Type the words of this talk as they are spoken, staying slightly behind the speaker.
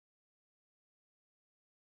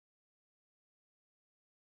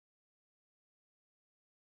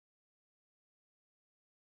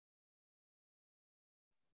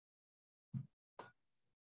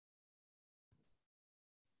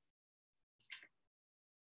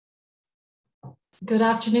Good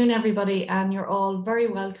afternoon, everybody, and you're all very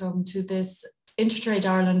welcome to this Intertrade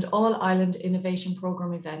Ireland All-Island Innovation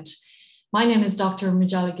Programme event. My name is Dr.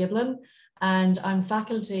 Majella Giblin, and I'm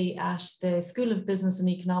faculty at the School of Business and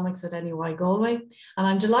Economics at NUI Galway, and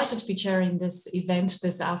I'm delighted to be chairing this event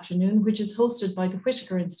this afternoon, which is hosted by the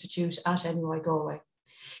Whitaker Institute at NUI Galway.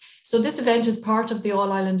 So this event is part of the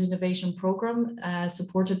All-Island Innovation Programme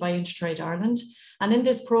supported by Intertrade Ireland, and in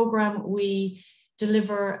this programme we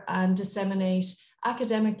deliver and disseminate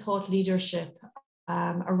academic thought leadership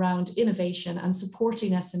around innovation and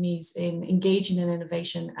supporting SMEs in engaging in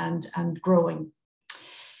innovation and growing.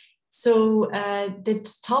 So the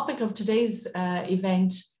topic of today's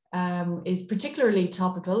event is particularly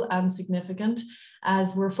topical and significant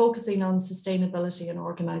as we're focusing on sustainability in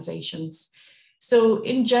organizations. So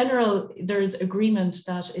in general, there's agreement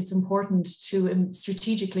that it's important to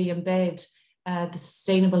strategically embed the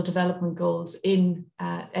Sustainable Development Goals in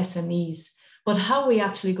SMEs. But how we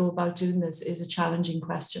actually go about doing this is a challenging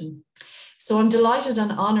question. So I'm delighted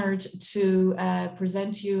and honoured to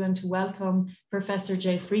present to you and to welcome Professor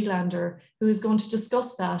Jay Friedlander, who is going to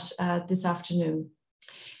discuss that this afternoon.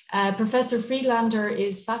 Professor Friedlander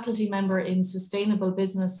is faculty member in Sustainable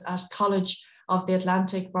Business at College of the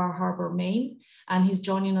Atlantic, Bar Harbour, Maine. And he's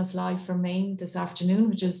joining us live from Maine this afternoon,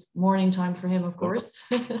 which is morning time for him, of course.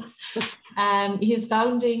 He is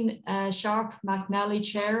founding Sharp McNally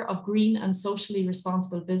Chair of Green and Socially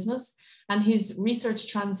Responsible Business, and his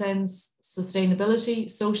research transcends sustainability,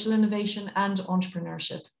 social innovation, and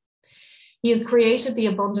entrepreneurship. He has created the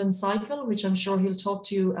Abundance Cycle, which I'm sure he'll talk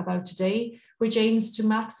to you about today, which aims to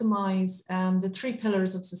maximize the three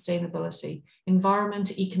pillars of sustainability: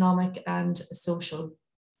 environment, economic, and social.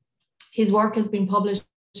 His work has been published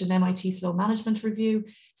in MIT Slow Management Review,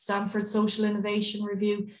 Stanford Social Innovation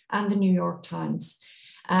Review, and the New York Times.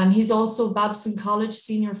 He's also Babson College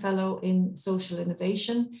Senior Fellow in Social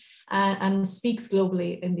Innovation and speaks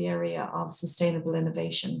globally in the area of sustainable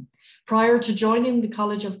innovation. Prior to joining the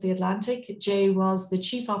College of the Atlantic, Jay was the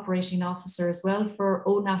Chief Operating Officer as well for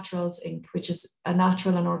Au Naturals Inc., which is a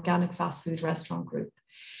natural and organic fast food restaurant group.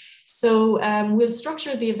 So we'll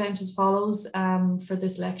structure the event as follows for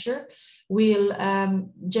this lecture.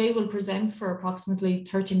 Jay will present for approximately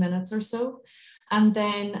 30 minutes or so. And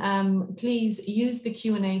then please use the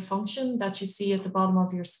Q&A function that you see at the bottom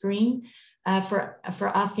of your screen for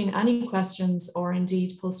asking any questions or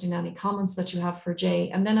indeed posting any comments that you have for Jay.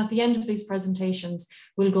 And then at the end of these presentations,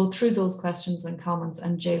 we'll go through those questions and comments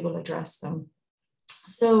and Jay will address them.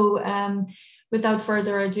 So without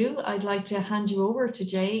further ado, I'd like to hand you over to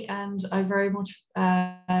Jay, and I very much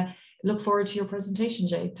look forward to your presentation,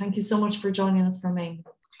 Jay. Thank you so much for joining us from Maine.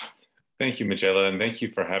 Thank you, Majella, and thank you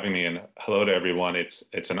for having me, and hello to everyone.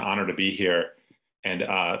 It's an honor to be here, and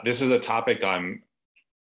this is a topic I'm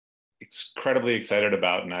incredibly excited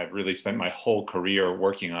about, and I've really spent my whole career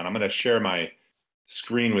working on. I'm going to share my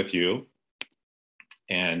screen with you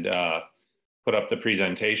and put up the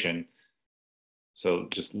presentation. So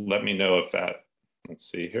just let me know if that,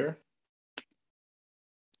 let's see here.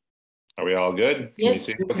 Are we all good? Can yes,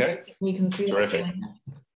 you see? Okay. We can see. Terrific.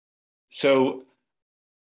 So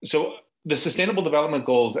the Sustainable Development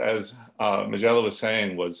Goals, as Majella was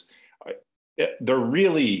saying, they're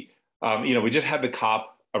really, we just had the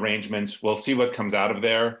COP arrangements. We'll see what comes out of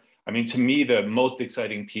there. I mean, to me, the most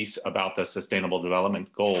exciting piece about the Sustainable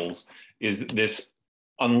Development Goals is this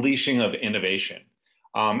unleashing of innovation.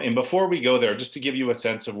 And before we go there, just to give you a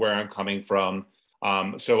sense of where I'm coming from.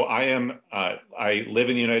 So I live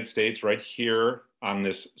in the United States right here on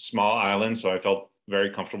this small island. So I felt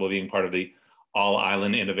very comfortable being part of the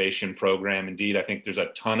All-Island Innovation Program. Indeed, I think there's a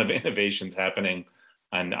ton of innovations happening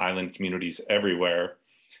on island communities everywhere.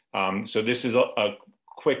 So this is a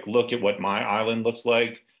quick look at what my island looks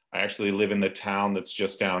like. I actually live in the town that's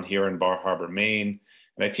just down here in Bar Harbor, Maine.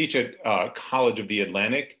 And I teach at College of the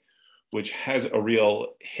Atlantic, which has a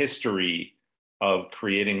real history of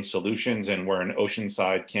creating solutions. And we're an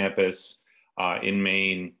Oceanside campus in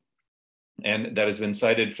Maine. And that has been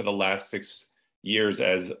cited for the last 6 years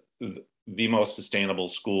as the most sustainable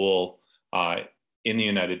school in the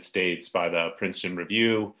United States by the Princeton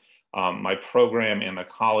Review. My program and the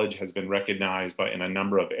college has been recognized in a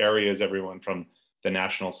number of areas, everyone from the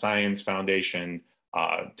National Science Foundation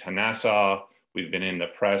to NASA. We've been in the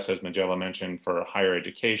press, as Majella mentioned, for higher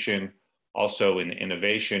education, also in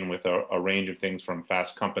innovation with a range of things from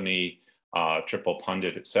Fast Company, Triple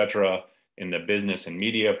Pundit, et cetera, in the business and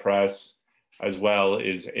media press, as well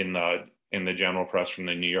as in the general press from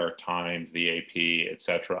the New York Times, the AP, et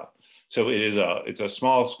cetera. So it's a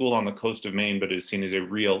small school on the coast of Maine, but is seen as a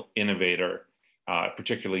real innovator,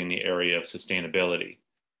 particularly in the area of sustainability.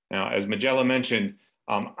 Now, as Majella mentioned,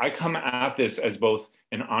 I come at this as both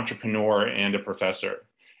an entrepreneur and a professor.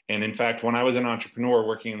 And in fact, when I was an entrepreneur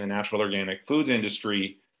working in the natural organic foods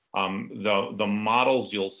industry, the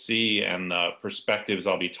models you'll see and the perspectives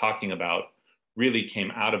I'll be talking about really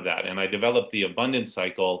came out of that. And I developed the abundance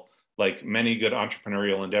cycle, like many good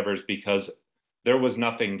entrepreneurial endeavors, because there was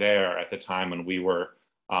nothing there at the time when we were,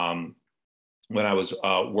 when I was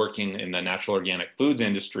working in the natural organic foods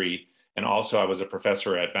industry. And also I was a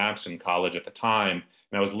professor at Babson College at the time,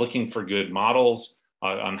 and I was looking for good models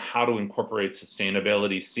on how to incorporate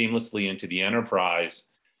sustainability seamlessly into the enterprise.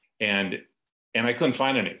 And I couldn't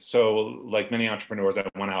find any. So like many entrepreneurs,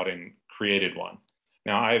 I went out and created one.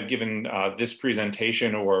 Now I've given this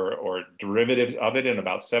presentation or derivatives of it in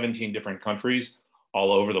about 17 different countries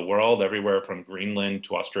all over the world, everywhere from Greenland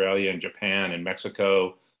to Australia and Japan and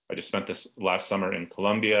Mexico. I just spent this last summer in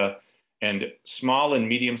Colombia. And small and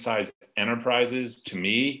medium-sized enterprises, to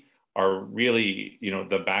me, are really,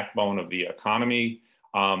 the backbone of the economy.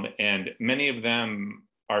 And many of them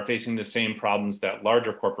are facing the same problems that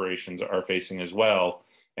larger corporations are facing as well.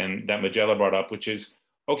 And that Majella brought up, which is,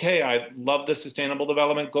 okay, I love the Sustainable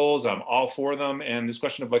Development Goals. I'm all for them. And this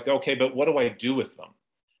question of like, okay, but what do I do with them?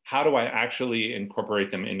 How do I actually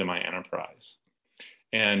incorporate them into my enterprise?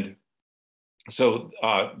 And so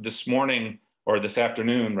this morning, or this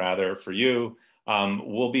afternoon rather, for you,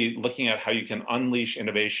 we'll be looking at how you can unleash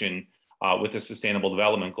innovation with the Sustainable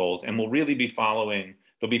Development Goals. And we'll really be following,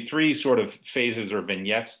 there'll be three sort of phases or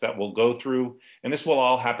vignettes that we'll go through. And this will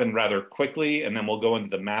all happen rather quickly. And then we'll go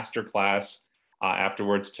into the master class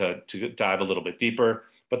afterwards to dive a little bit deeper.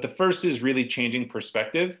 But the first is really changing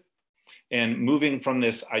perspective and moving from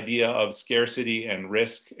this idea of scarcity and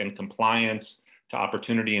risk and compliance to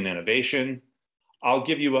opportunity and innovation.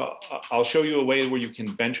 I'll show you a way where you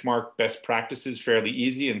can benchmark best practices fairly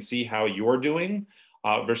easy and see how you're doing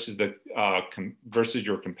versus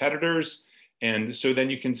your competitors. And so then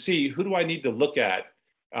you can see, who do I need to look at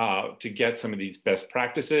to get some of these best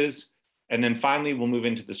practices? And then finally, we'll move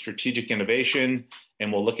into the strategic innovation,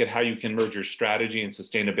 and we'll look at how you can merge your strategy and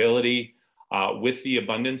sustainability with the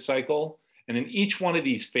abundance cycle. And in each one of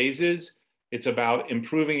these phases, it's about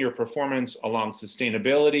improving your performance along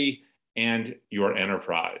sustainability and your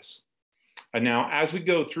enterprise. And now, as we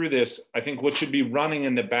go through this, I think what should be running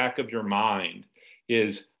in the back of your mind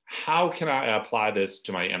is, how can I apply this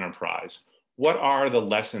to my enterprise? What are the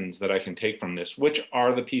lessons that I can take from this? Which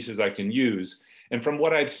are the pieces I can use? And from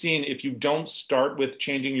what I've seen, if you don't start with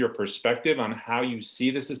changing your perspective on how you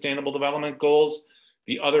see the Sustainable Development Goals,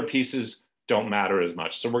 the other pieces don't matter as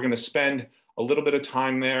much. So we're going to spend a little bit of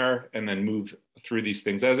time there and then move through these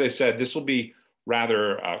things. As I said, this will be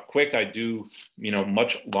rather quick. I do,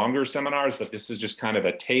 much longer seminars, but this is just kind of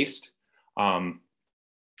a taste. And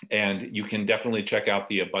you can definitely check out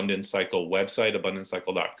the Abundance Cycle website,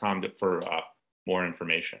 abundancecycle.com, for more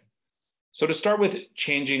information. So to start with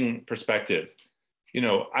changing perspective,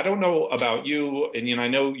 I don't know about you, and I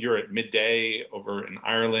know you're at midday over in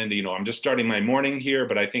Ireland. I'm just starting my morning here,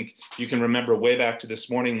 but I think you can remember way back to this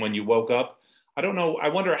morning when you woke up. I don't know, I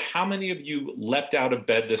wonder how many of you leapt out of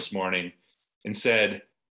bed this morning and said,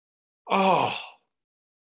 oh,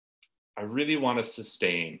 I really want to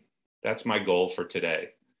sustain. That's my goal for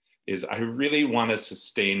today, is I really want to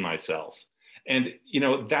sustain myself. And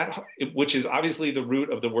that, which is obviously the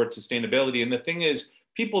root of the word sustainability. And the thing is,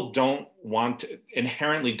 people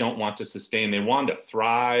inherently don't want to sustain. They want to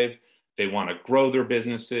thrive. They want to grow their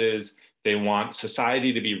businesses. They want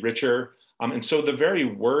society to be richer. And so the very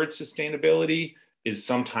word sustainability is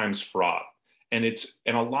sometimes fraught. And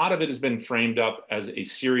a lot of it has been framed up as a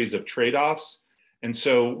series of trade-offs. And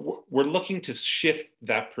so we're looking to shift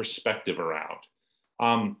that perspective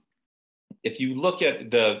around. If you look at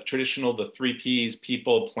the three Ps,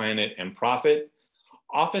 people, planet, and profit,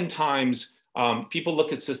 oftentimes people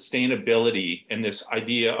look at sustainability and this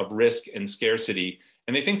idea of risk and scarcity,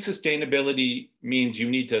 and they think sustainability means you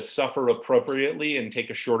need to suffer appropriately and take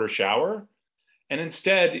a shorter shower. And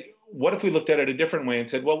instead, what if we looked at it a different way and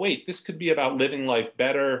said, well, wait, this could be about living life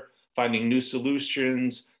better, finding new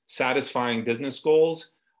solutions, satisfying business goals,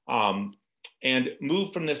 and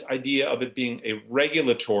move from this idea of it being a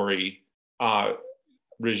regulatory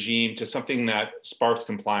regime to something that sparks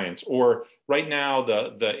compliance. Or right now,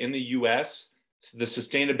 in the US, the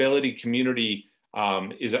sustainability community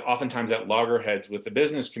is oftentimes at loggerheads with the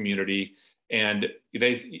business community, and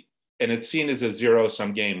it's seen as a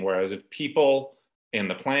zero-sum game, whereas if people and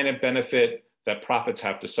the planet benefit, that profits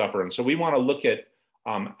have to suffer. And so we want to look at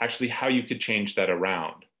actually how you could change that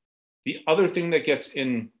around. The other thing that gets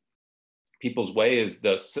in people's way is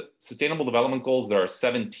the Sustainable Development Goals. There are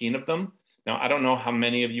 17 of them. Now, Now, I don't know how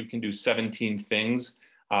many of you can do 17 things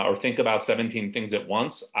or think about 17 things at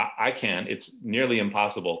once. I can, it's nearly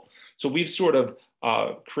impossible. So we've sort of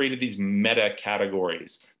created these meta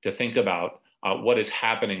categories to think about what is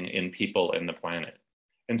happening in people and the planet.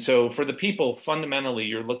 And so for the people, fundamentally,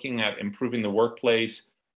 you're looking at improving the workplace,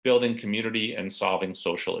 building community, and solving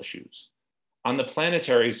social issues. On the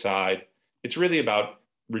planetary side, it's really about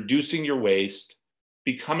reducing your waste,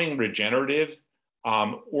 becoming regenerative,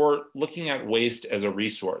 or looking at waste as a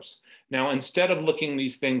resource. Now, instead of looking at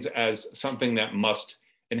these things as something that must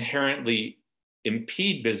inherently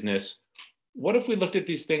impede business, what if we looked at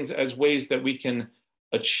these things as ways that we can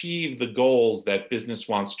achieve the goals that business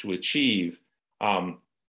wants to achieve,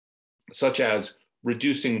 such as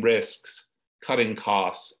reducing risks, cutting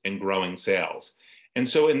costs, and growing sales? And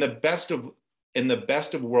so in the best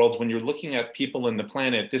of worlds, when you're looking at people and the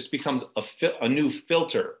planet, this becomes a new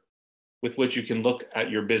filter with which you can look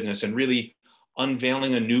at your business and really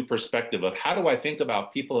unveiling a new perspective of how do I think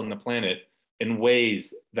about people and the planet in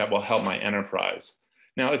ways that will help my enterprise.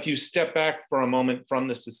 Now, if you step back for a moment from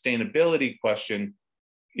the sustainability question,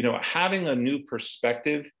 having a new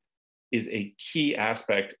perspective is a key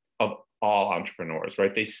aspect of all entrepreneurs,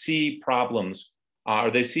 right? They see problems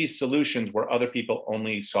or they see solutions where other people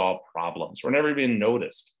only saw problems or never even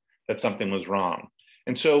noticed that something was wrong.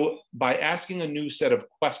 And so by asking a new set of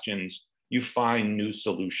questions, you find new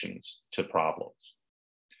solutions to problems.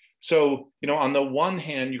 So, on the one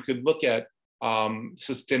hand, you could look at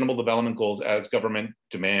sustainable development goals as government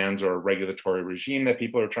demands or a regulatory regime that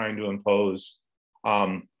people are trying to impose.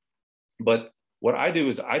 But what I do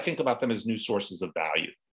is I think about them as new sources of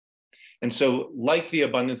value. And so like the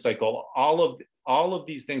abundance cycle, all of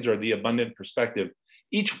these things are the abundant perspective.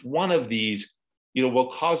 Each one of these, will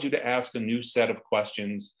cause you to ask a new set of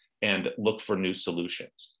questions and look for new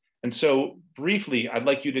solutions. And so briefly, I'd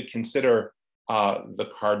like you to consider the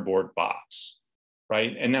cardboard box,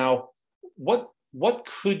 right? And now, what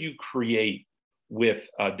could you create with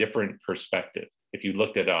a different perspective if you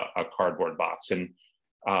looked at a cardboard box? And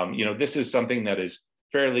this is something that is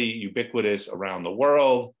fairly ubiquitous around the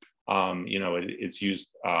world. It's used,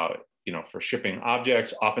 for shipping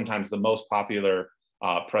objects. Oftentimes, the most popular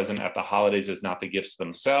present at the holidays is not the gifts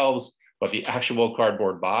themselves, but the actual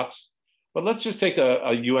cardboard box. But let's just take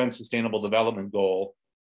a UN Sustainable Development Goal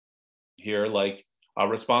here, like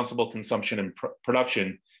responsible consumption and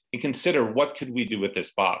production, and consider what could we do with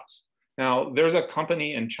this box. Now, there's a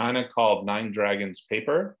company in China called Nine Dragons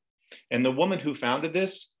Paper, and the woman who founded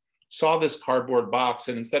this saw this cardboard box,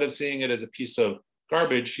 and instead of seeing it as a piece of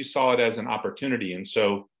garbage, she saw it as an opportunity. And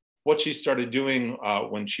so what she started doing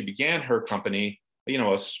when she began her company,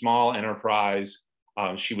 a small enterprise,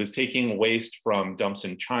 she was taking waste from dumps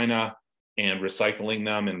in China and recycling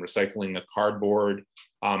them and recycling the cardboard.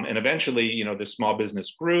 And eventually, this small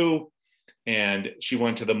business grew, and she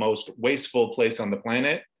went to the most wasteful place on the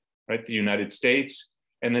planet, right, the United States.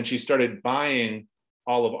 And then she started buying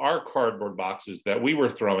all of our cardboard boxes that we were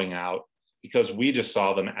throwing out because we just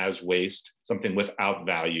saw them as waste, something without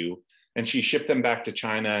value. And she shipped them back to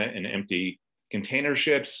China in empty container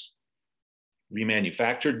ships,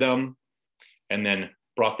 remanufactured them, and then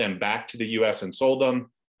brought them back to the US and sold them.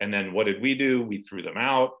 And then what did? We threw them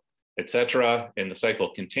out, etc. And the cycle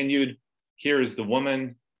continued. Here is the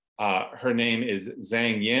woman. Her name is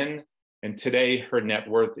Zhang Yin. And today her net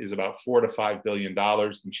worth is about $4 to $5 billion.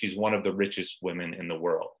 And she's one of the richest women in the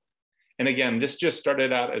world. And again, this just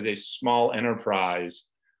started out as a small enterprise,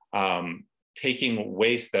 taking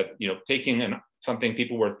waste that, taking something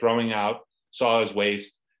people were throwing out, saw as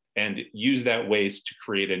waste, and use that waste to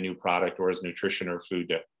create a new product or as nutrition or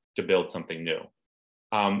food to build something new.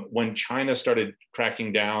 When China started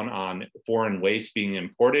cracking down on foreign waste being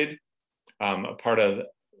imported, part of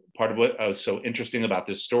what was so interesting about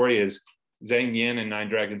this story is Zhang Yin and Nine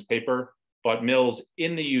Dragons Paper bought mills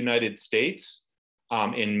in the United States,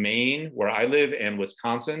 in Maine, where I live, and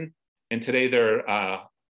Wisconsin, and today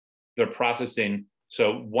they're processing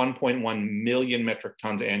 1.1 million metric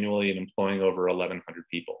tons annually and employing over 1,100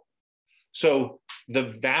 people. So the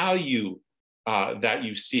value that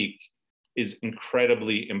you seek is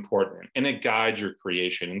incredibly important, and it guides your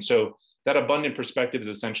creation. And so that abundant perspective is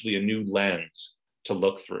essentially a new lens to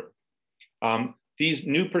look through. These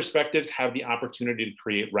new perspectives have the opportunity to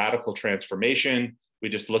create radical transformation. We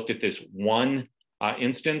just looked at this one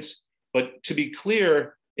instance, but to be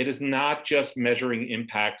clear, it is not just measuring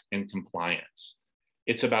impact and compliance.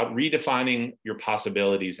 It's about redefining your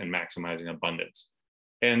possibilities and maximizing abundance.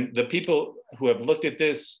 And the people who have looked at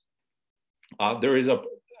this,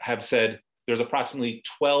 have said there's approximately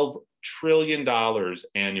 $12 trillion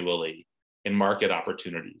annually in market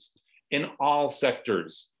opportunities. in all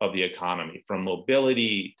sectors of the economy, from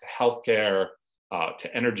mobility to healthcare,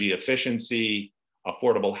 to energy efficiency,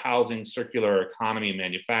 affordable housing, circular economy,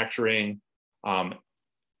 manufacturing.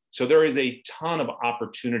 So there is a ton of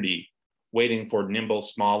opportunity waiting for nimble,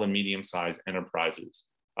 small and medium-sized enterprises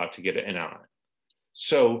to get in on it.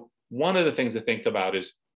 So one of the things to think about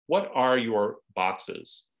is, what are your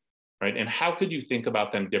boxes, right? And how could you think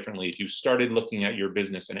about them differently if you started looking at your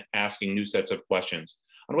business and asking new sets of questions?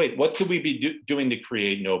 And wait, what could we be doing to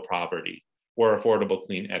create no poverty, or affordable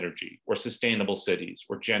clean energy, or sustainable cities,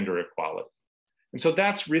 or gender equality? And so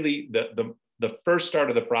that's really the first start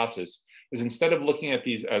of the process, is instead of looking at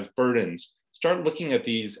these as burdens, start looking at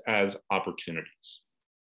these as opportunities.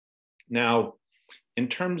 Now, in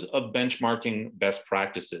terms of benchmarking best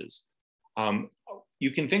practices,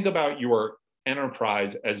 you can think about your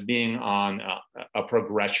enterprise as being on a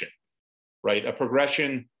progression, right? A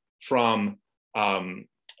progression from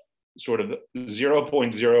sort of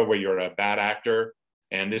 0.0, where you're a bad actor,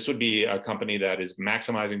 and this would be a company that is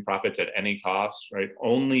maximizing profits at any cost, right?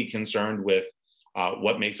 Only concerned with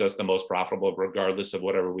what makes us the most profitable, regardless of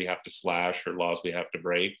whatever we have to slash or laws we have to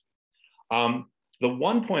break. The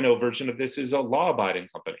 1.0 version of this is a law-abiding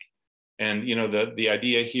company. And the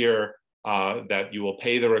idea here that you will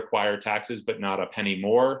pay the required taxes, but not a penny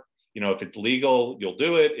more. If it's legal, you'll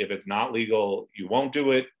do it. If it's not legal, you won't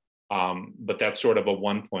do it. But that's sort of a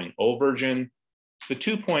 1.0 version. The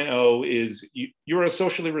 2.0 is you're a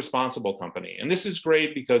socially responsible company. And this is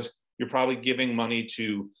great because you're probably giving money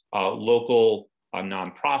to local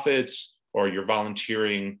nonprofits, or you're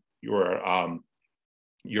volunteering, you're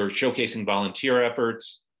showcasing volunteer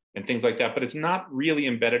efforts and things like that, but it's not really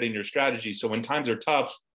embedded in your strategy. So when times are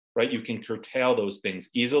tough, right, you can curtail those things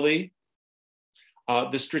easily.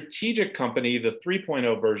 The strategic company, the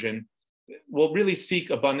 3.0 version, will really seek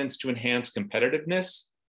abundance to enhance competitiveness,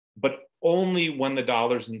 but only when the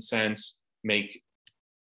dollars and cents make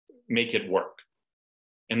it work.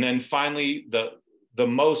 And then finally, the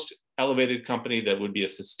most elevated company, that would be a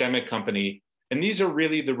systemic company. And these are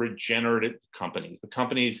really the regenerative companies, the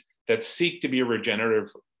companies that seek to be a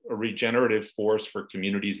regenerative force for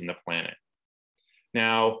communities and the planet.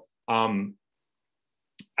 Now,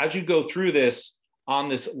 as you go through this, on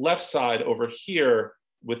this left side over here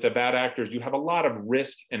with the bad actors, you have a lot of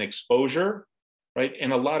risk and exposure, right?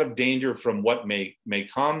 And a lot of danger from what may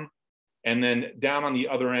come. And then down on the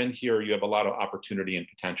other end here, you have a lot of opportunity and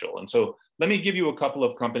potential. And so let me give you a couple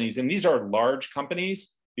of companies, and these are large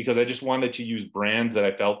companies, because I just wanted to use brands that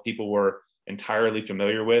I felt people were entirely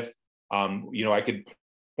familiar with. I could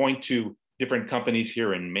point to different companies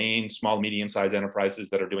here in Maine, small, medium-sized enterprises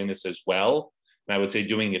that are doing this as well. And I would say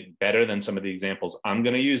doing it better than some of the examples I'm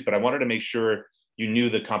going to use, but I wanted to make sure you knew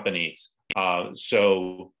the companies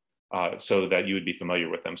so that you would be familiar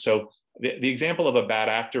with them. So the example of a bad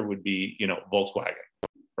actor would be, Volkswagen,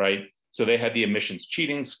 right? So they had the emissions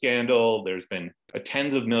cheating scandal. There's been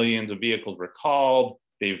tens of millions of vehicles recalled.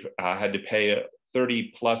 They've had to pay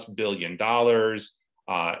 $30+ billion.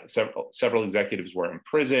 Several executives were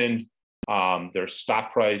imprisoned. Their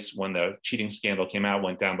stock price, when the cheating scandal came out,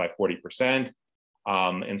 went down by 40%.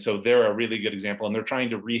 And so they're a really good example, and they're trying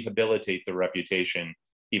to rehabilitate their reputation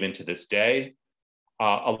even to this day.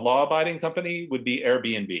 A law-abiding company would be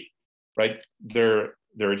Airbnb, right? They're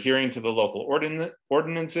adhering to the local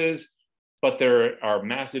ordinances, but there are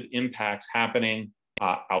massive impacts happening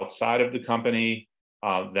outside of the company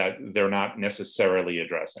that they're not necessarily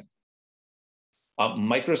addressing.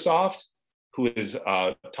 Microsoft, who has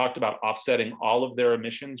talked about offsetting all of their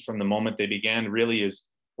emissions from the moment they began, really is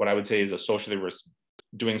what I would say is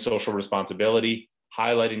doing social responsibility,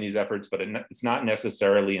 highlighting these efforts, but it's not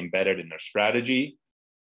necessarily embedded in their strategy.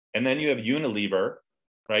 And then you have Unilever,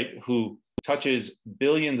 right, who touches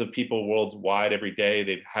billions of people worldwide every day.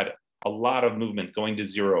 They've had a lot of movement going to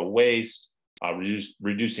zero waste,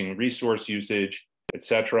 reducing resource usage, et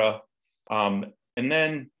cetera. And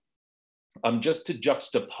then just to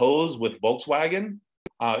juxtapose with Volkswagen,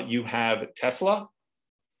 you have Tesla,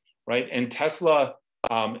 right? And Tesla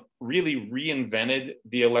really reinvented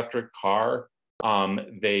the electric car.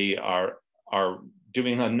 They are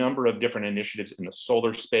doing a number of different initiatives in the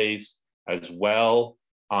solar space as well.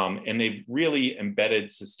 And they've really embedded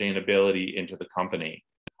sustainability into the company.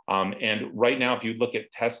 And right now, if you look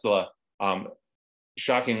at Tesla,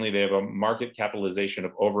 shockingly, they have a market capitalization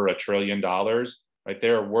of over $1 trillion, right?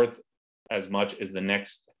 They're worth as much as the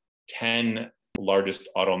next 10 largest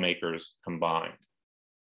automakers combined.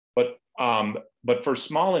 But for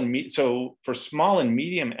small and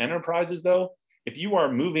medium enterprises, though, if you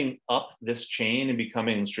are moving up this chain and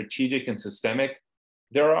becoming strategic and systemic,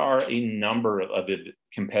 there are a number of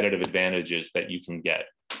competitive advantages that you can get.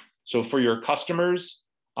 So for your customers,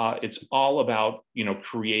 it's all about,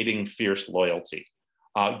 creating fierce loyalty,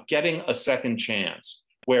 getting a second chance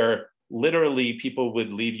where literally people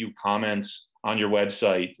would leave you comments on your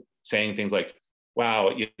website saying things like,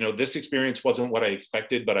 wow, this experience wasn't what I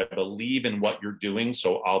expected, but I believe in what you're doing,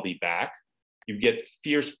 so I'll be back. You get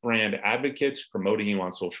fierce brand advocates promoting you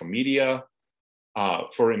on social media.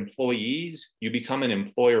 For employees, you become an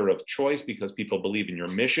employer of choice because people believe in your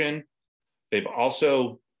mission. They've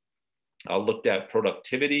also looked at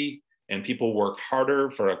productivity, and people work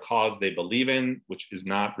harder for a cause they believe in, which is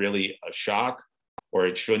not really a shock, or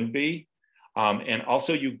it shouldn't be. And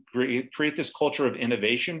also you create this culture of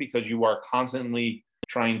innovation because you are constantly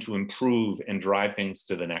trying to improve and drive things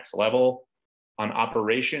to the next level. On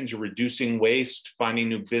operations, you're reducing waste, finding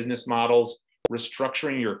new business models,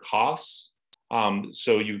 restructuring your costs,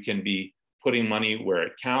 so you can be putting money where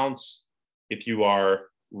it counts. If you are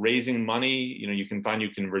raising money, you can find you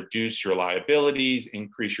can reduce your liabilities,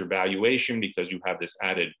 increase your valuation because you have this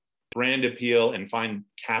added brand appeal, and find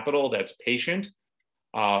capital that's patient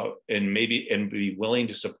and be willing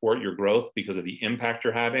to support your growth because of the impact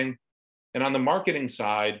you're having. And on the marketing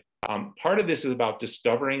side, part of this is about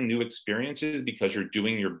discovering new experiences because you're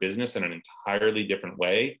doing your business in an entirely different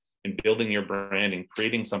way and building your brand and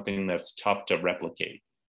creating something that's tough to replicate.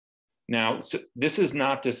 Now, this is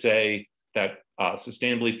not to say that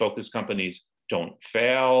sustainably focused companies don't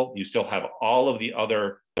fail. You still have all of the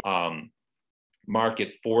other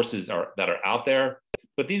market forces that are out there,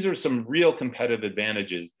 but these are some real competitive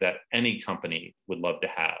advantages that any company would love to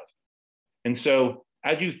have. And so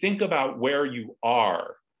as you think about where you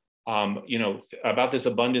are, about this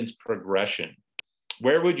abundance progression,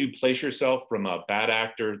 where would you place yourself from a bad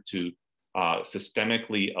actor to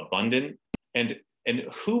systemically abundant? And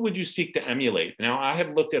who would you seek to emulate? Now, I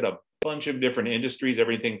have looked at a bunch of different industries,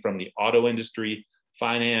 everything from the auto industry,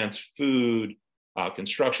 finance, food,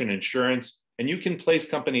 construction, insurance, and you can place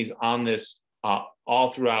companies on this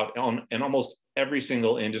all throughout in almost every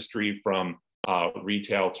single industry from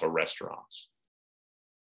retail to restaurants.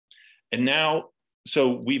 And now, so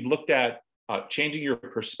we've looked at changing your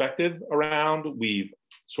perspective around, we've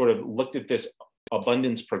sort of looked at this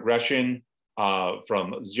abundance progression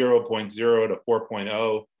from 0.0 to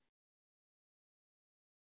 4.0.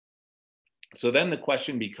 So then the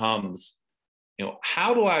question becomes,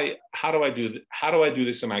 how do I do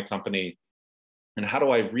this in my company, and how do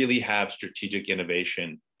I really have strategic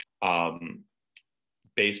innovation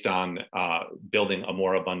based on building a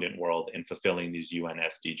more abundant world and fulfilling these UN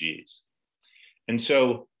SDGs? And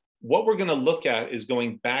so what we're going to look at is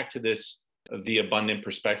going back to the abundant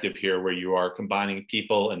perspective here, where you are combining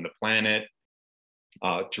people and the planet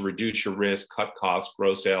to reduce your risk, cut costs,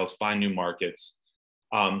 grow sales, find new markets.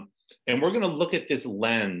 And we're going to look at this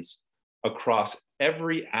lens across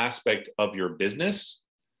every aspect of your business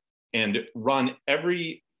and run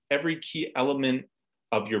every key element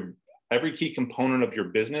of every key component of your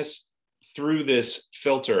business through this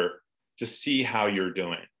filter to see how you're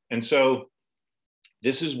doing. And so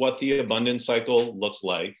this is what the abundance cycle looks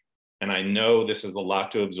like. And I know this is a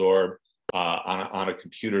lot to absorb on a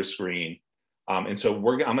computer screen. And so I'm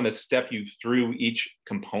going to step you through each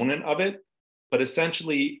component of it. But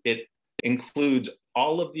essentially, it includes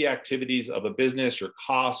all of the activities of a business, your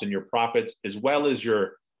costs and your profits, as well as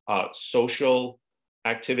your social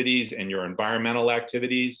activities and your environmental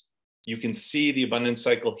activities. You can see the abundance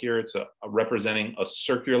cycle here. It's representing a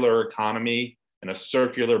circular economy and a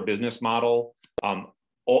circular business model.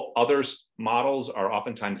 All other models are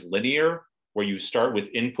oftentimes linear, where you start with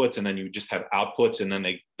inputs and then you just have outputs, and then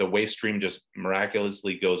the waste stream just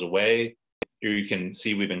miraculously goes away. Here you can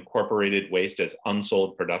see we've incorporated waste as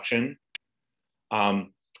unsold production.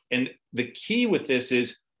 And the key with this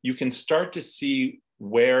is you can start to see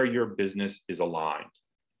where your business is aligned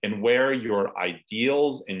and where your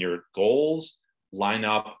ideals and your goals line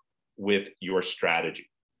up with your strategy.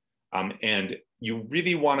 And you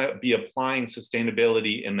really want to be applying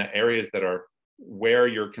sustainability in the areas that are where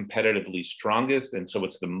you're competitively strongest. And so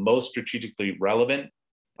it's the most strategically relevant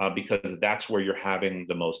because that's where you're having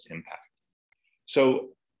the most impact. So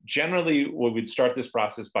generally, we would start this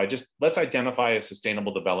process by let's identify a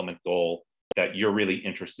sustainable development goal that you're really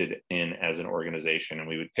interested in as an organization. And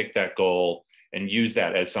we would pick that goal and use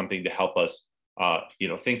that as something to help us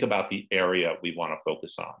think about the area we want to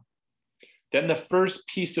focus on. Then the first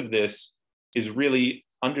piece of this is really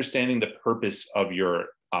understanding the purpose of your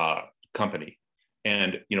company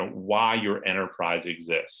and why your enterprise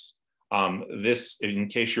exists. This, in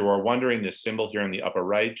case you are wondering, this symbol here in the upper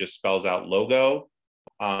right just spells out logo.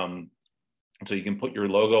 So you can put your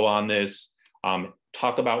logo on this,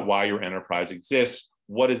 talk about why your enterprise exists,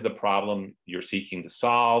 what is the problem you're seeking to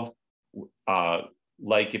solve.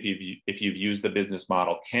 Like if you've used the business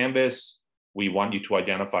model Canvas, we want you to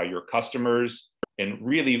identify your customers and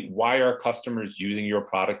really why are customers using your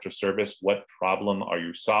product or service? What problem are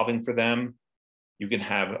you solving for them? You can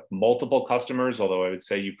have multiple customers, although I would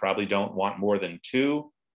say you probably don't want more than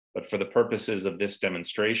two, but for the purposes of this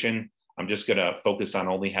demonstration, I'm just gonna focus on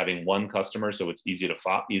only having one customer so it's easier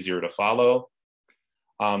to follow.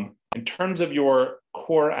 In terms of your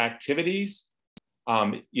core activities,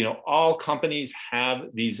 all companies have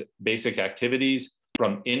these basic activities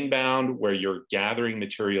from inbound, where you're gathering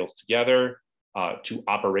materials together, to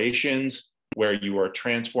operations, where you are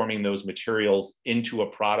transforming those materials into a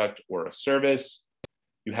product or a service.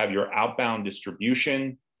 You have your outbound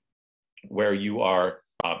distribution, where you are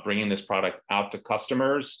bringing this product out to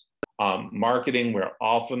customers. Marketing, we're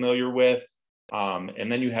all familiar with.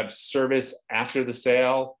 And then you have service after the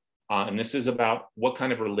sale. And this is about what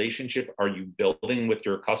kind of relationship are you building with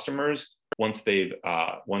your customers once they've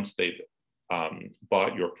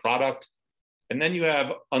bought your product. And then you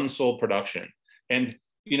have unsold production. And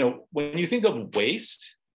when you think of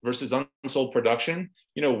waste versus unsold production,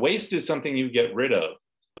 waste is something you get rid of.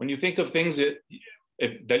 When you think of things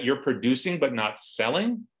that you're producing but not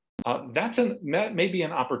selling, that may be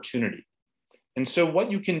an opportunity. And so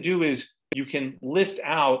what you can do is you can list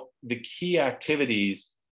out the key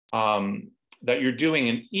activities that you're doing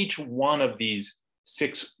in each one of these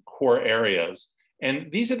 6 core areas.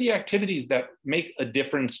 And these are the activities that make a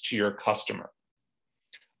difference to your customer.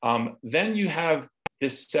 Then you have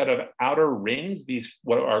this set of outer rings, these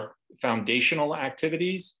what are foundational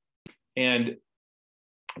activities. And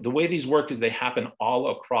the way these work is they happen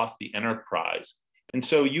all across the enterprise. And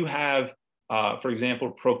so you have, for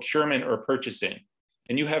example, procurement or purchasing.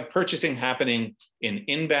 And you have purchasing happening in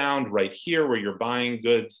inbound right here where you're buying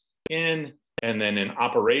goods in, and then in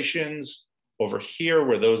operations over here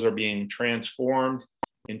where those are being transformed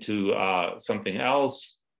into something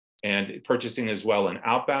else, and purchasing as well in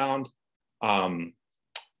outbound.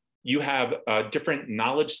 You have different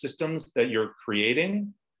knowledge systems that you're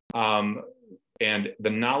creating. And the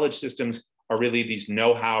knowledge systems are really these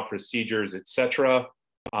know-how, procedures, et cetera.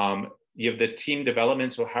 You have the team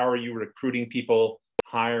development. So how are you recruiting people,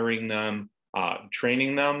 hiring them,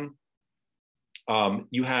 training them?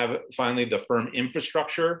 You have finally the firm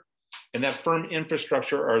infrastructure. And that firm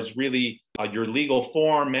infrastructure is really your legal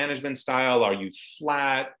form, management style. Are you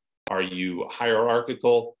flat? Are you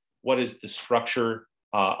hierarchical? What is the structure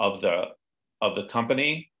of the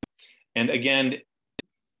company? And again,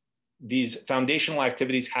 these foundational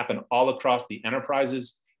activities happen all across the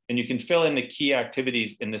enterprises, and you can fill in the key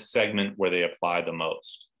activities in this segment where they apply the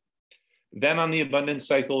most. Then on the abundance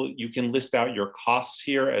cycle, you can list out your costs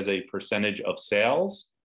here as a percentage of sales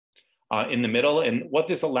in the middle. And what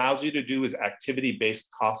this allows you to do is activity-based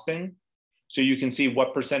costing. So you can see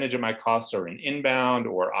what percentage of my costs are in inbound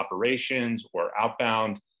or operations or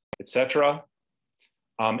outbound, et cetera.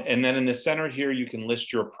 And then in the center here, you can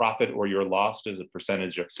list your profit or your loss as a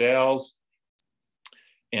percentage of sales.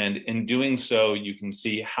 And in doing so, you can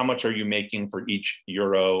see how much are you making for each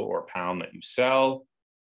euro or pound that you sell.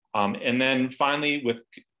 And then finally, with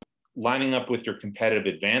lining up with your competitive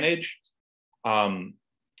advantage,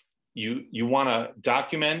 you want to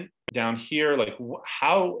document down here, like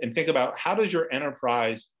how, and think about how does your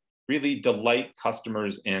enterprise really delight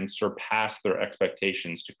customers and surpass their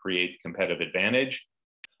expectations to create competitive advantage.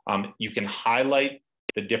 You can highlight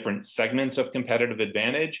the different segments of competitive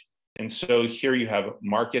advantage. And so here you have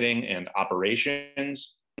marketing and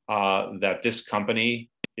operations that this company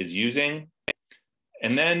is using.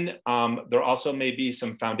 And then there also may be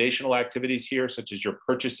some foundational activities here, such as your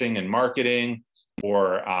purchasing and marketing,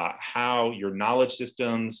 or how your knowledge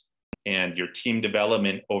systems and your team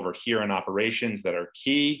development over here in operations that are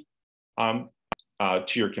key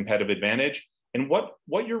to your competitive advantage. And what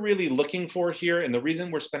you're really looking for here, and the reason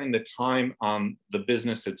we're spending the time on the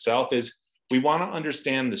business itself, is we want to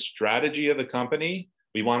understand the strategy of the company.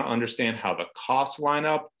 We want to understand how the costs line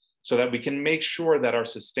up so that we can make sure that our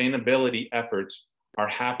sustainability efforts are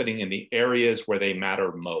happening in the areas where they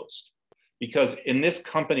matter most. Because in this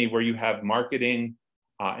company where you have marketing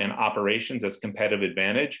and operations as competitive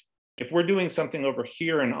advantage, if we're doing something over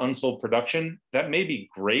here in unsold production, that may be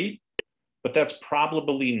great, but that's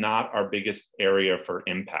probably not our biggest area for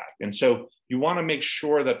impact. And so you want to make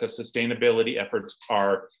sure that the sustainability efforts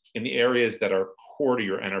are in the areas that are core to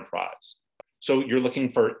your enterprise. So you're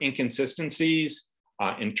looking for inconsistencies,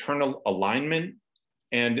 internal alignment,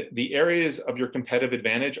 And the areas of your competitive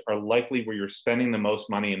advantage are likely where you're spending the most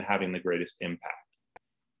money and having the greatest impact.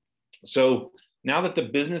 So now that the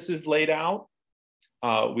business is laid out,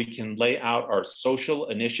 we can lay out our social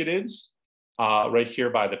initiatives right here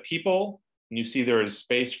by the people. And you see there is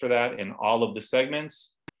space for that in all of the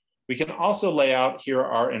segments. We can also lay out here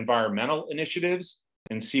our environmental initiatives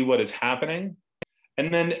and see what is happening.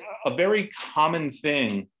 And then a very common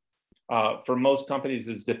thing for most companies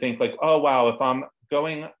is to think like, oh, wow, if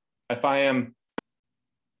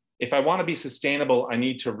I want to be sustainable, I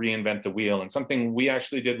need to reinvent the wheel. And something we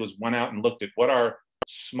actually did was went out and looked at what are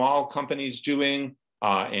small companies doing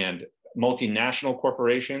and multinational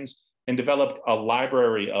corporations, and developed a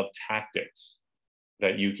library of tactics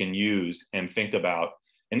that you can use and think about.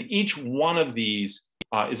 And each one of these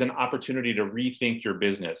is an opportunity to rethink your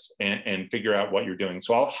business and figure out what you're doing.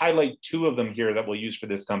 So I'll highlight two of them here that we'll use for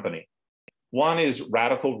this company. One is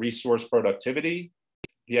radical resource productivity.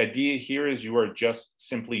 The idea here is you are just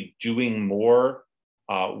simply doing more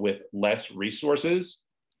with less resources.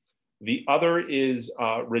 The other is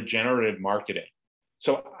regenerative marketing.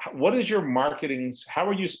 So what is your marketing? How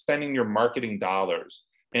are you spending your marketing dollars?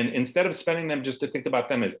 And instead of spending them just to think about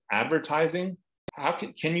them as advertising, how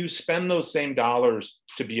can you spend those same dollars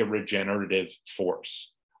to be a regenerative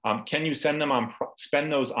force? Can you spend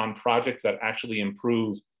those on projects that actually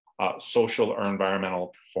improve social or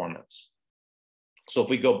environmental performance? So if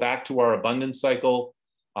we go back to our abundance cycle,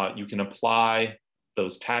 you can apply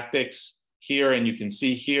those tactics here, and you can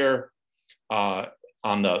see here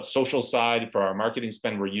on the social side for our marketing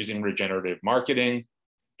spend, we're using regenerative marketing.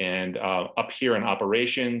 And up here in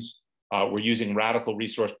operations, we're using radical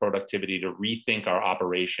resource productivity to rethink our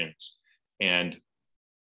operations and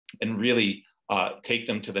really take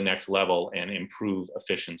them to the next level and improve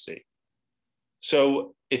efficiency.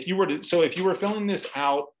 So if you were filling this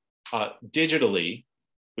out digitally,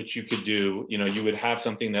 which you could do, you would have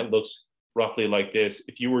something that looks roughly like this.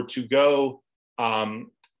 If you were to go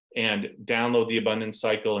and download the abundance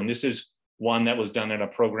cycle, and this is one that was done in a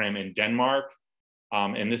program in Denmark.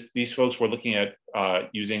 And these folks were looking at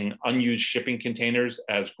using unused shipping containers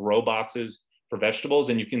as grow boxes for vegetables.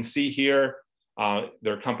 And you can see here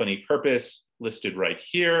their company purpose listed right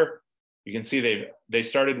here. You can see they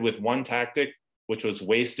started with one tactic, which was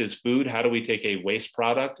waste is food. How do we take a waste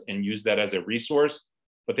product and use that as a resource?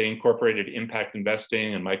 But they incorporated impact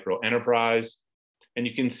investing and micro enterprise. And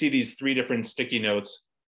you can see these three different sticky notes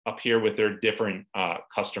up here with their different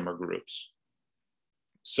customer groups.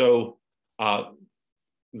 So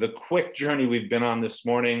the quick journey we've been on this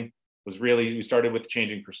morning was really, we started with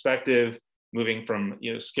changing perspective, moving from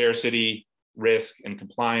scarcity, risk, and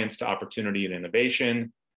compliance to opportunity and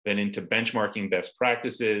innovation, then into benchmarking best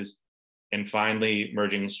practices, and finally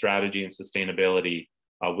merging strategy and sustainability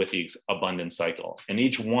with the abundance cycle. And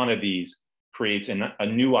each one of these creates a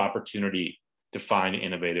new opportunity to find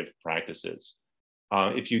innovative practices.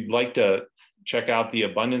 If you'd like to check out the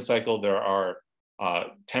abundance cycle, there are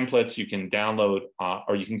templates you can download,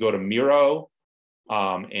 or you can go to Miro,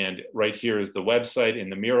 and right here is the website. In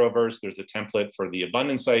the Miroverse, there's a template for the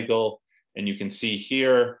abundance cycle, and you can see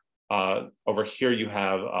here, over here you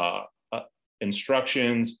have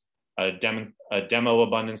instructions, a demo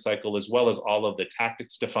abundance cycle, as well as all of the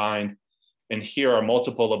tactics defined. And here are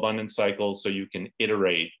multiple abundance cycles, so you can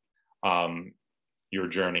iterate your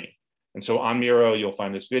journey. And so on Miro, you'll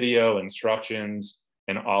find this video, instructions,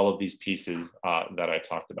 and all of these pieces that I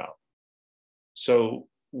talked about. So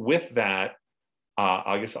with that,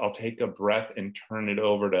 I guess I'll take a breath and turn it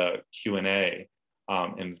over to Q&A,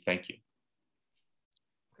 and thank you.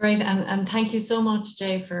 Great, and thank you so much,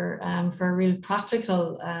 Jay, for a real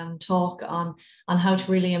practical talk on how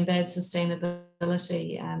to really embed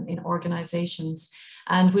sustainability in organizations.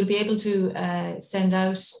 And we'll be able to send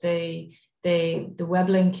out the web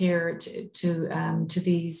link here to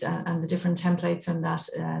these and the different templates and that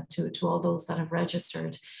to all those that have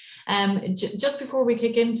registered. Just before we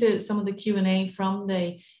kick into some of the Q&A from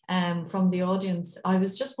the audience, I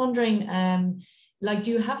was just wondering,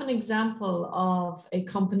 do you have an example of a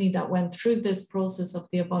company that went through this process of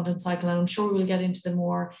the abundance cycle? And I'm sure we'll get into the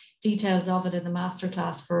more details of it in the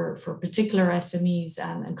masterclass for particular SMEs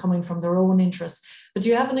and coming from their own interests. But do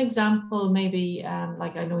you have an example, maybe,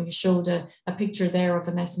 like I know you showed a picture there of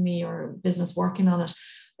an SME or business working on it,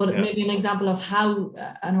 but yeah, maybe an example of how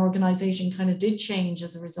an organization kind of did change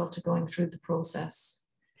as a result of going through the process.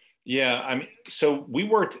 Yeah, I mean, so we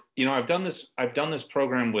worked, I've done this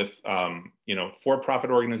program with,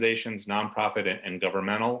 for-profit organizations, nonprofit, and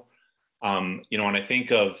governmental. And I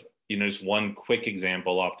think of, just one quick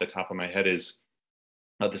example off the top of my head is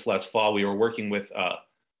this last fall, we were working with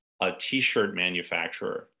a t-shirt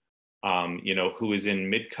manufacturer, who is in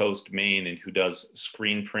Mid-Coast, Maine, and who does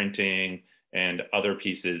screen printing and other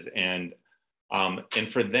pieces. And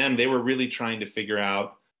for them, they were really trying to figure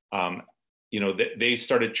out, they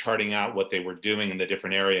started charting out what they were doing in the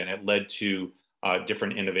different area, and it led to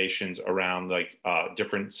different innovations around like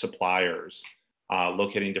different suppliers,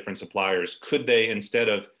 locating different suppliers. Could they, instead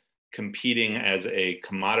of competing as a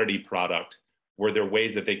commodity product, were there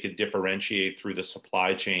ways that they could differentiate through the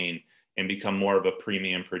supply chain and become more of a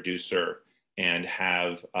premium producer and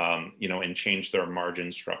have, and change their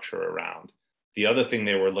margin structure around? The other thing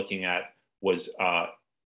they were looking at was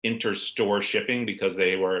inter-store shipping, because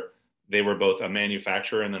they were both a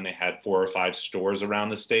manufacturer and then they had 4 or 5 stores around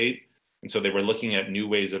the state. And so they were looking at new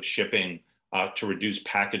ways of shipping to reduce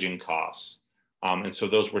packaging costs. And so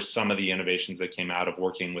those were some of the innovations that came out of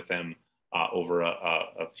working with them over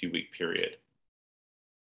a few-week period.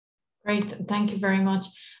 Great, thank you very much.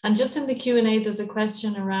 And just in the Q&A, there's a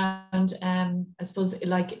question around, I suppose,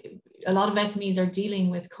 like a lot of SMEs are dealing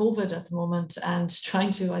with COVID at the moment and trying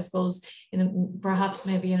to, I suppose, perhaps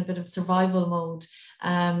maybe in a bit of survival mode.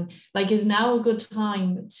 Is now a good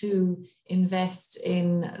time to invest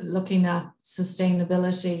in looking at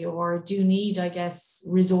sustainability, or do you need, I guess,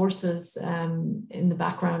 resources in the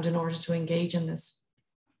background in order to engage in this?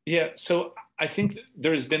 Yeah, so I think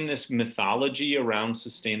there's been this mythology around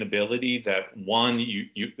sustainability that, one, you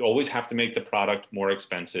always have to make the product more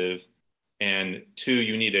expensive, and 2,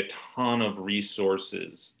 you need a ton of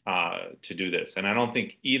resources to do this. And I don't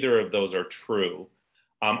think either of those are true.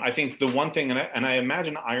 I think the one thing, and I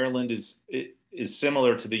imagine Ireland is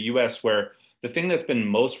similar to the US, where the thing that's been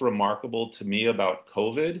most remarkable to me about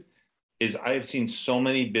COVID is I have seen so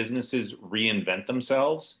many businesses reinvent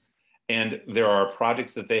themselves. And there are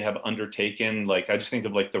projects that they have undertaken, like I just think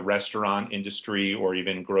of like the restaurant industry or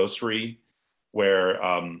even grocery, where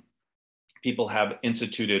people have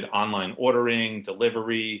instituted online ordering,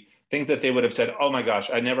 delivery, things that they would have said, oh my gosh,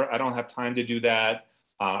 I don't have time to do that.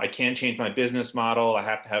 I can't change my business model. I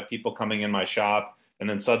have to have people coming in my shop. And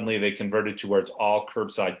then suddenly they converted towards all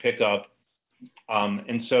curbside pickup.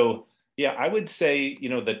 And so, yeah, I would say,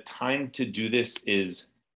 the time to do this is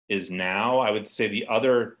now. I would say the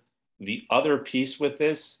other piece with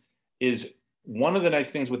this is, one of the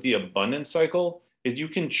nice things with the abundance cycle is you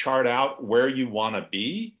can chart out where you want to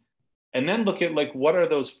be, and then look at like, what are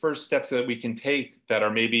those first steps that we can take that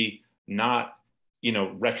are maybe not,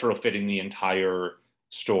 retrofitting the entire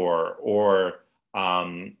store, or,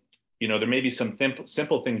 there may be some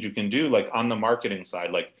simple things you can do, like on the marketing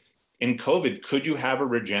side. Like in COVID, could you have a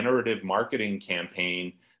regenerative marketing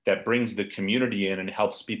campaign that brings the community in and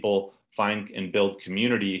helps people find and build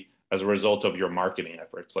community as a result of your marketing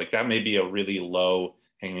efforts? Like that may be a really low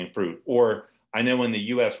hanging fruit. Or I know in the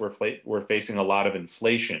US, we're facing a lot of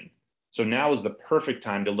inflation. So now is the perfect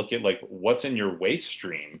time to look at like what's in your waste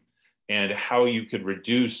stream and how you could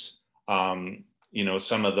reduce,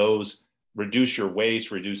 some of those, reduce your waste,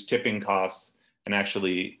 reduce tipping costs, and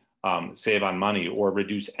actually save on money, or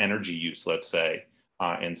reduce energy use, let's say,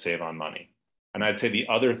 and save on money. And I'd say the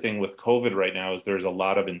other thing with COVID right now is there's a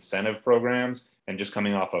lot of incentive programs. And just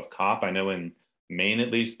coming off of COP, I know in Maine,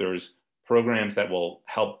 at least, there's programs that will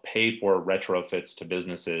help pay for retrofits to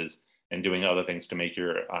businesses and doing other things to make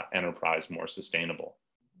your enterprise more sustainable.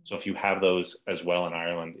 So if you have those as well in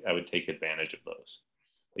Ireland, I would take advantage of those.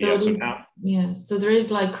 So there is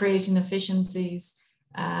like creating efficiencies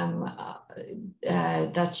that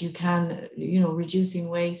you can, reducing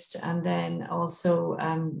waste, and then also,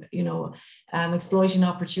 exploiting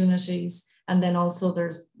opportunities. And then also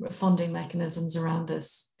there's funding mechanisms around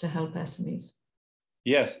this to help SMEs.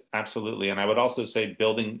 Yes, absolutely. And I would also say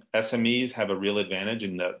building SMEs have a real advantage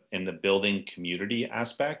in the building community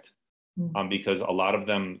aspect, because a lot of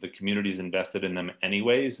them, the community's invested in them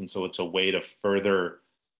anyways. And so it's a way to further,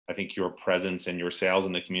 I think, your presence and your sales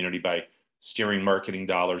in the community by steering marketing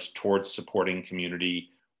dollars towards supporting community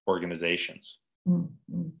organizations.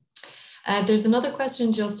 Mm-hmm. There's another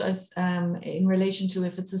question just as in relation to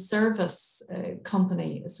if it's a service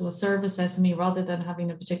company, so a service SME rather than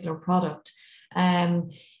having a particular product.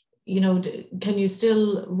 Can you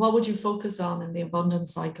still, what would you focus on in the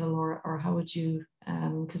abundance cycle, or how would you,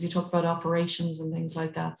 because you talk about operations and things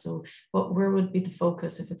like that. So where would be the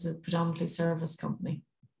focus if it's a predominantly service company?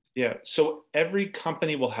 Yeah, so every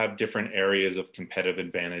company will have different areas of competitive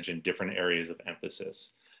advantage and different areas of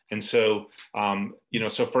emphasis. And so,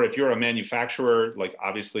 if you're a manufacturer, like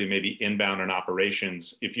obviously maybe inbound and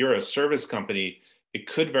operations. If you're a service company, it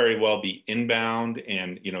could very well be inbound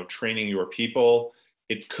and, training your people.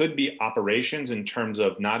 It could be operations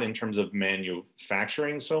not in terms of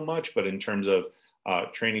manufacturing so much, but in terms of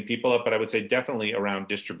training people up, but I would say definitely around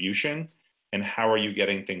distribution and how are you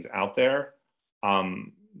getting things out there.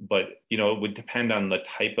 But it would depend on the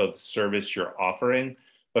type of service you're offering.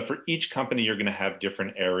 But for each company, you're going to have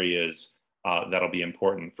different areas that'll be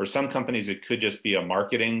important. For some companies, it could just be a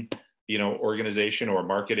marketing, organization, or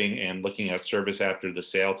marketing and looking at service after the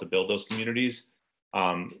sale to build those communities.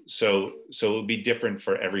 So it would be different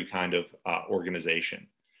for every kind of organization,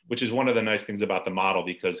 which is one of the nice things about the model,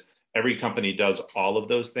 because every company does all of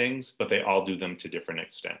those things, but they all do them to different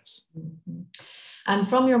extents. Mm-hmm. And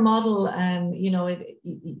from your model,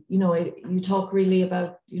 you talk really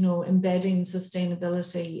about, embedding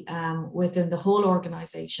sustainability within the whole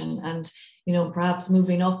organization, and, perhaps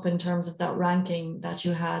moving up in terms of that ranking that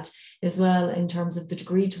you had as well, in terms of the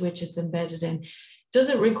degree to which it's embedded in. Does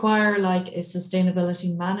it require like a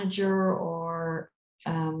sustainability manager or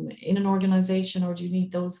in an organization, or do you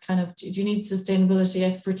need those do you need sustainability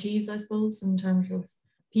expertise, I suppose, in terms of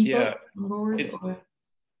people on board?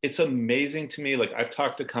 It's amazing to me. Like, I've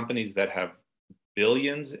talked to companies that have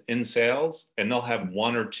billions in sales and they'll have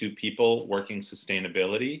one or two people working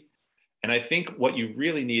sustainability. And I think what you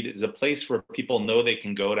really need is a place where people know they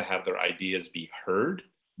can go to have their ideas be heard,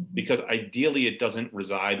 because ideally it doesn't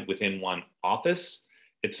reside within one office.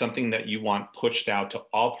 It's something that you want pushed out to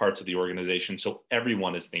all parts of the organization, so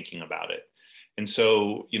everyone is thinking about it. And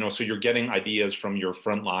so, so you're getting ideas from your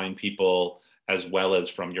frontline people as well as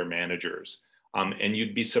from your managers. And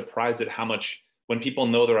you'd be surprised at how much, when people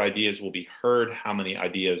know their ideas will be heard, how many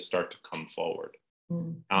ideas start to come forward.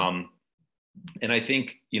 And I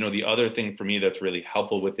think, the other thing for me that's really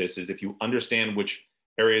helpful with this is if you understand which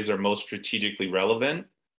areas are most strategically relevant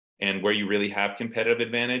and where you really have competitive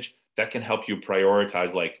advantage, that can help you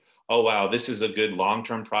prioritize, like, oh, wow, this is a good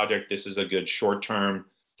long-term project. This is a good short-term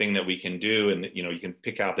thing that we can do. And, you can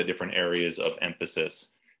pick out the different areas of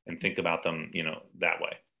emphasis and think about them, that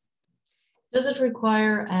way. Does it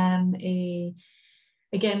require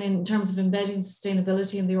again, in terms of embedding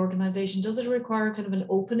sustainability in the organization, does it require kind of an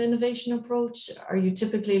open innovation approach? Are you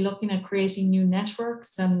typically looking at creating new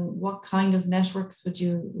networks, and what kind of networks would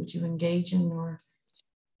you engage in? Or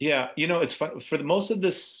yeah, it's fun. For most of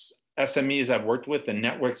this SMEs I've worked with, the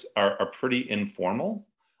networks are pretty informal.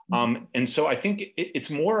 And so I think it's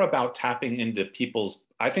more about tapping into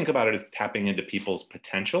I think about it as tapping into people's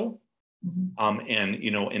potential. And,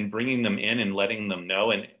 and bringing them in and letting them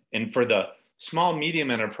know. And for the small,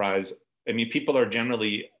 medium enterprise, I mean, people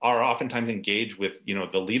are oftentimes engaged with,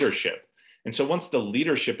 the leadership. And so once the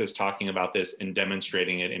leadership is talking about this and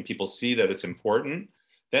demonstrating it, and people see that it's important,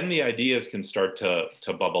 then the ideas can start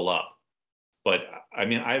to bubble up. But I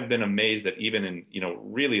mean, I've been amazed that even in,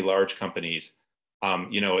 really large companies,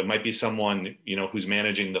 it might be someone, who's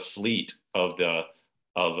managing the fleet of a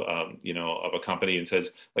company and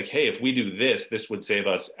says, like, hey, if we do this, this would save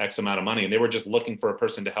us X amount of money. And they were just looking for a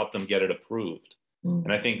person to help them get it approved.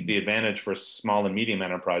 And I think the advantage for small and medium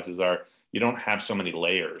enterprises are you don't have so many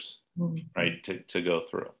layers, right, to go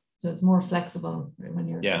through. So it's more flexible when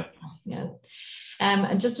you're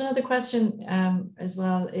and just another question as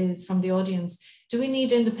well is from the audience. Do we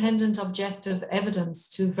need independent objective evidence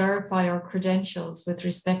to verify our credentials with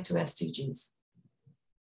respect to SDGs?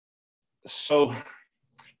 So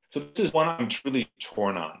this is one I'm truly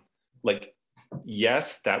torn on. Like,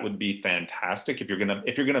 yes, that would be fantastic. If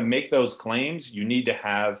you're gonna make those claims, you need to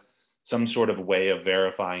have some sort of way of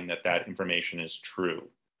verifying that information is true.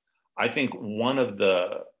 I think one of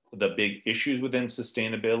the big issues within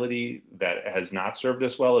sustainability that has not served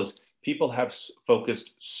us well is people have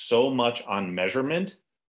focused so much on measurement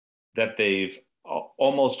that they've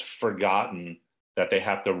almost forgotten that they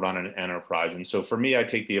have to run an enterprise. And so for me, I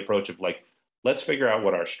take the approach of like, let's figure out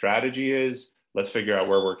what our strategy is. Let's figure out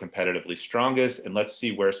where we're competitively strongest, and let's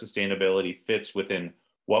see where sustainability fits within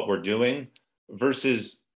what we're doing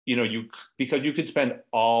versus, because you could spend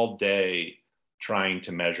all day trying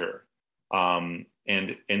to measure.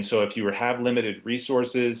 And so if you have limited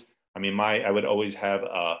resources, I mean, I would always have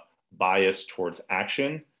a bias towards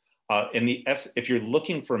action. If you're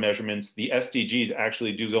looking for measurements, the SDGs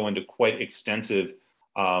actually do go into quite extensive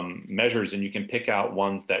measures, and you can pick out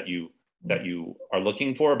ones that you are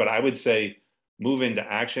looking for. But I would say move into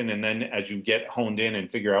action, and then as you get honed in and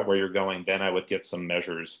figure out where you're going, then I would get some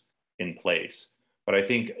measures in place. But I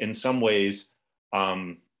think in some ways,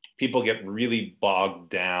 people get really bogged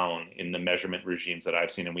down in the measurement regimes that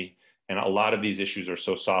I've seen, and a lot of these issues are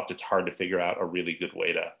so soft, it's hard to figure out a really good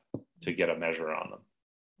way to get a measure on them.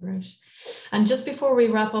 Right. And just before we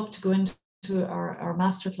wrap up to go into to our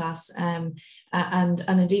masterclass, and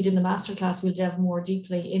indeed in the masterclass we'll delve more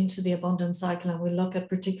deeply into the abundance cycle, and we'll look at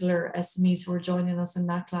particular SMEs who are joining us in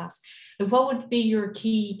that class. But what would be your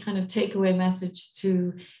key kind of takeaway message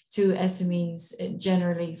to SMEs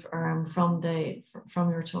generally from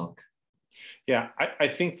your talk? Yeah, I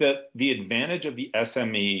think that the advantage of the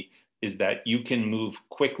SME is that you can move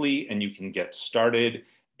quickly and you can get started,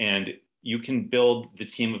 and you can build the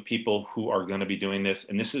team of people who are going to be doing this.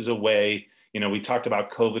 And this is a way, we talked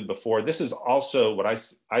about COVID before. This is also what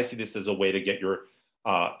I see this as a way to get your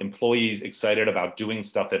employees excited about doing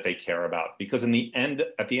stuff that they care about. Because at the end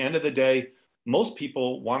of the day, most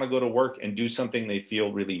people want to go to work and do something they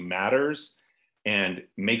feel really matters and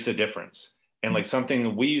makes a difference. And like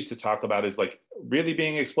something we used to talk about is like really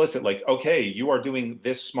being explicit, like, okay, you are doing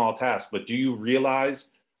this small task, but do you realize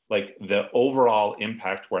like the overall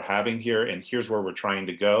impact we're having here, and here's where we're trying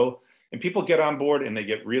to go? And people get on board and they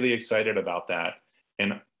get really excited about that.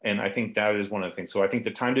 And I think that is one of the things. So I think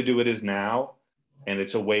the time to do it is now, and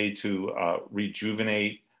it's a way to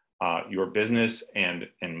rejuvenate your business and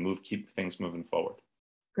keep things moving forward.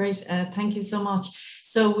 Great, thank you so much.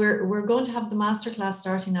 So we're going to have the masterclass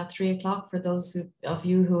starting at 3 o'clock for those of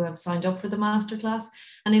you who have signed up for the masterclass.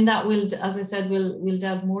 And in that, as I said, we'll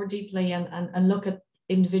delve more deeply and look at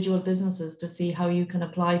individual businesses to see how you can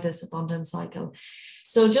apply this abundance cycle.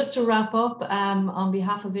 So just to wrap up, on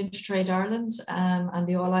behalf of Intertrade Ireland and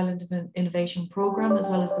the All Ireland Innovation Programme, as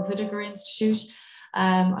well as the Whittaker Institute,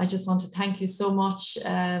 I just want to thank you so much,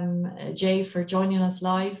 Jay, for joining us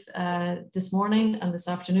live this morning and this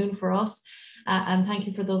afternoon for us. And thank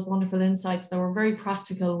you for those wonderful insights that were a very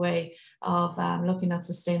practical way of looking at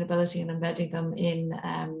sustainability and embedding them in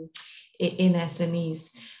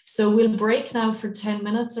SMEs. So we'll break now for 10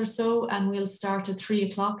 minutes or so, and we'll start at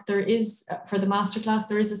 3 o'clock. There is, for the masterclass,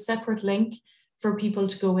 there is a separate link for people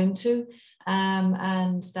to go into,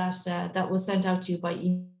 and that was sent out to you by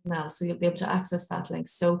email, so you'll be able to access that link.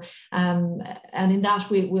 So, and in that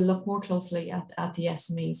we'll look more closely at the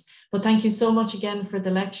SMEs. But thank you so much again for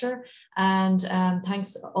the lecture, and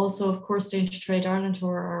thanks also, of course, to Intertrade Ireland, who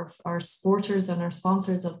are our supporters and our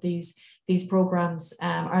sponsors of these programs,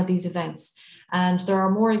 or these events. And there are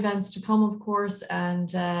more events to come, of course. And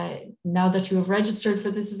now that you have registered for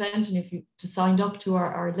this event, and if you signed up to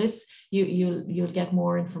our list, you'll get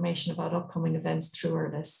more information about upcoming events through our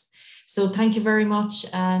list. So thank you very much,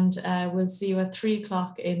 and we'll see you at 3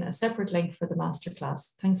 o'clock in a separate link for the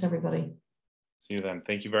masterclass. Thanks, everybody. See you then.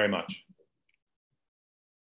 Thank you very much.